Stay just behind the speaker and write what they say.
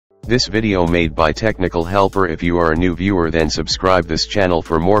This video made by technical helper. If you are a new viewer, then subscribe this channel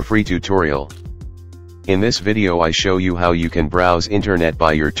for more free tutorial. In this video I show you how you can browse internet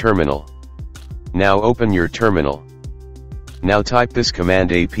by your terminal. Now open your terminal. Now type this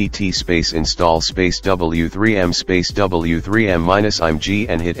command apt space install space w3m space w3m-img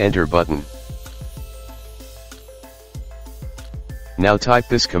and hit enter button. Now type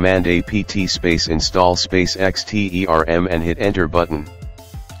this command apt space install space xterm and hit enter button.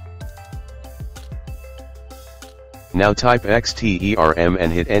 Now type xterm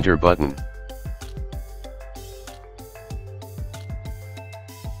and hit enter button.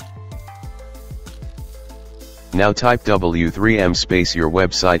 Now type w3m space your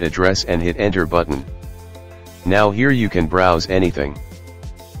website address and hit enter button. Now here you can browse anything.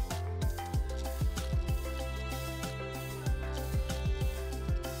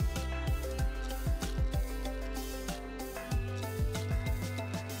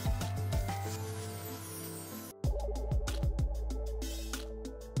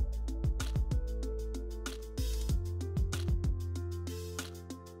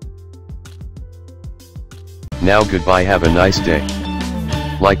 Now goodbye, have a nice day.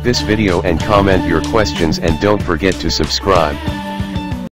 Like this video and comment your questions and don't forget to subscribe.